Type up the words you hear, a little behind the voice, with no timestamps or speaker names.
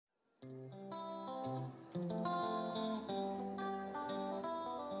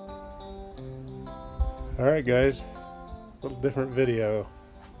Alright guys, a little different video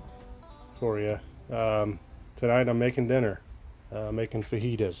for you. Tonight I'm making dinner, making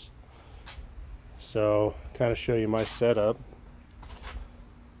fajitas. So, kind of show you my setup.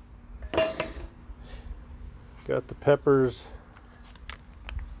 Got the peppers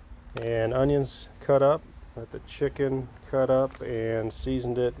and onions cut up, got the chicken cut up and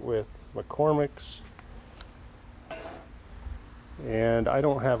seasoned it with McCormick's. And I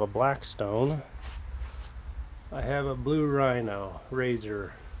don't have a Blackstone. I have a Blue Rhino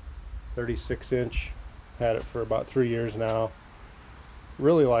Razor, 36-inch. Had it for about 3 years now.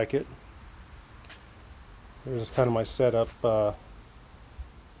 Really like it. Here's kind of my setup. I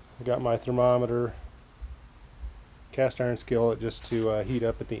got my thermometer, cast iron skillet just to heat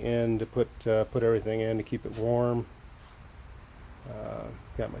up at the end to put everything in to keep it warm.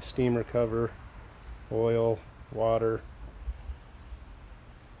 Got my steamer cover, oil, water.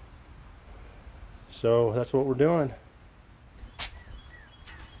 So that's what we're doing.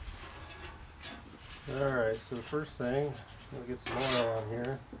 Alright, so the first thing, we'll get some oil on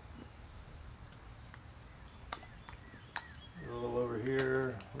here. A little over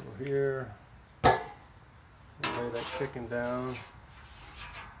here, lay that chicken down.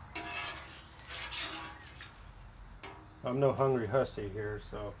 I'm no hungry hussy here,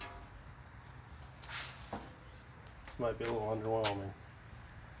 so this might be a little underwhelming.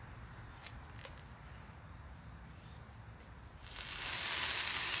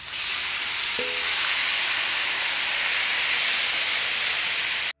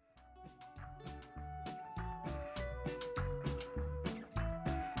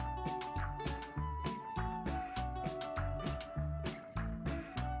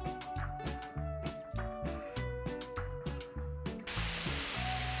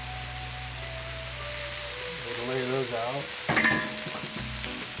 Lay those out.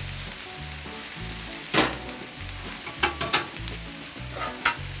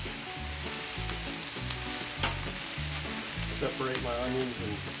 Separate my onions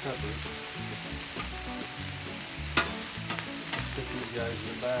and peppers. Stick these guys in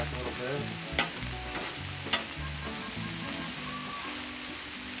the back a little bit.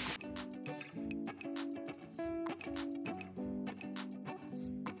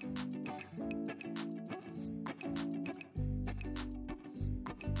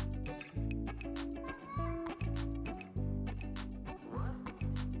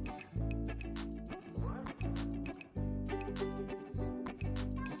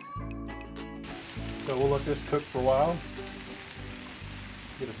 So we'll let this cook for a while,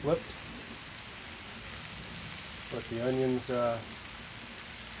 get it flipped, let the onions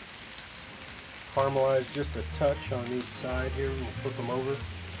caramelize just a touch on each side here, we'll flip them over.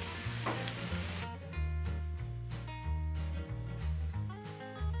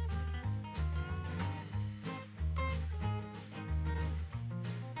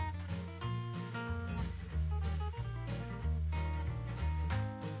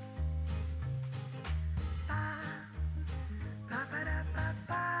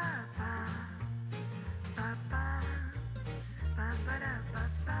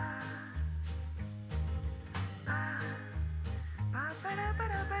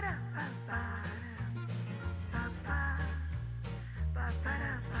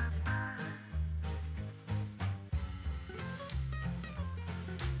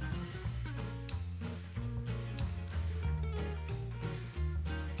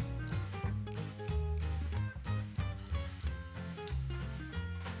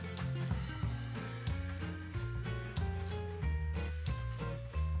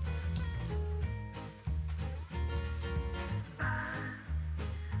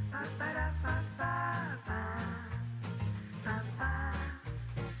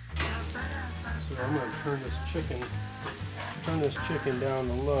 So I'm going to turn this chicken down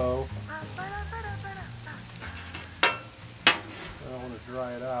to low. I don't want to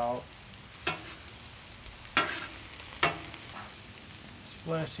dry it out.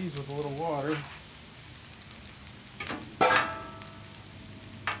 Splash these with a little water.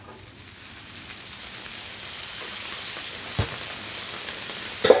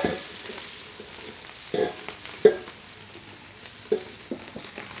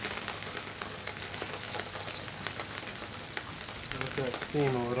 Let that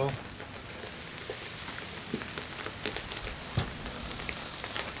steam a little.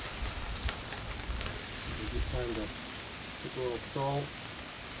 Good time to take a little salt.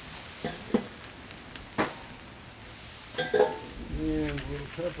 And a little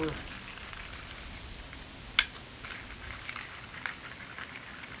pepper.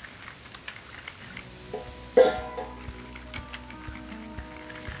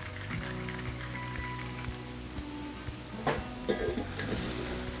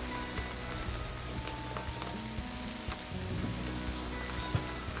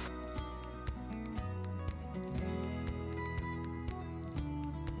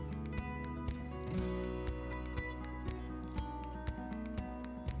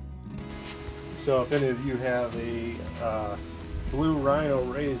 So if any of you have a Blue Rhino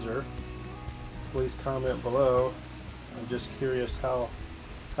Razor, please comment below. I'm just curious how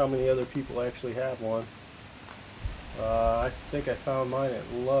many other people actually have one. I think I found mine at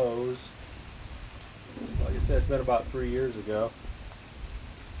Lowe's. Like I said, it's been about 3 years ago.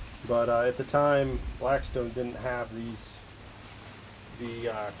 But at the time, Blackstone didn't have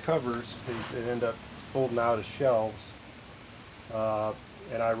the covers. They end up folding out as shelves.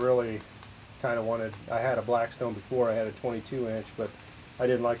 And I really kind of wanted, I had a Blackstone before, I had a 22 inch, but I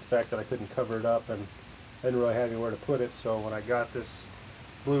didn't like the fact that I couldn't cover it up and I didn't really have anywhere to put it. So when I got this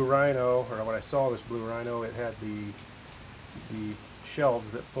Blue Rhino, or when I saw this Blue Rhino, it had the shelves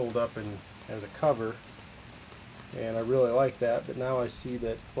that fold up as a cover, and I really like that. But now I see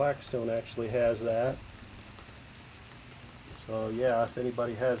that Blackstone actually has that. So yeah, if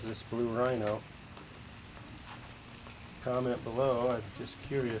anybody has this Blue Rhino, comment below. I'm just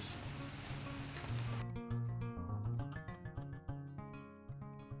curious.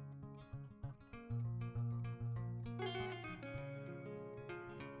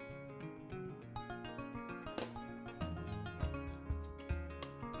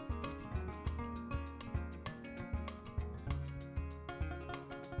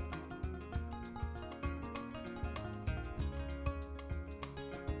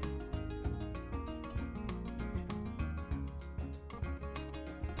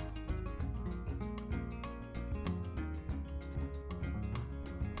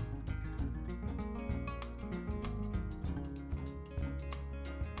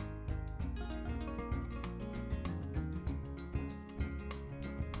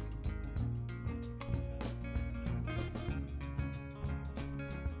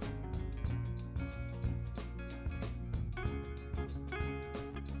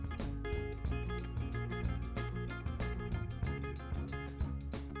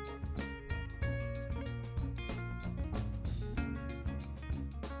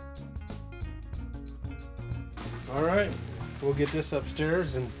 All right, we'll get this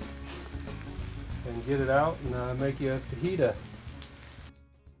upstairs and get it out and make you a fajita.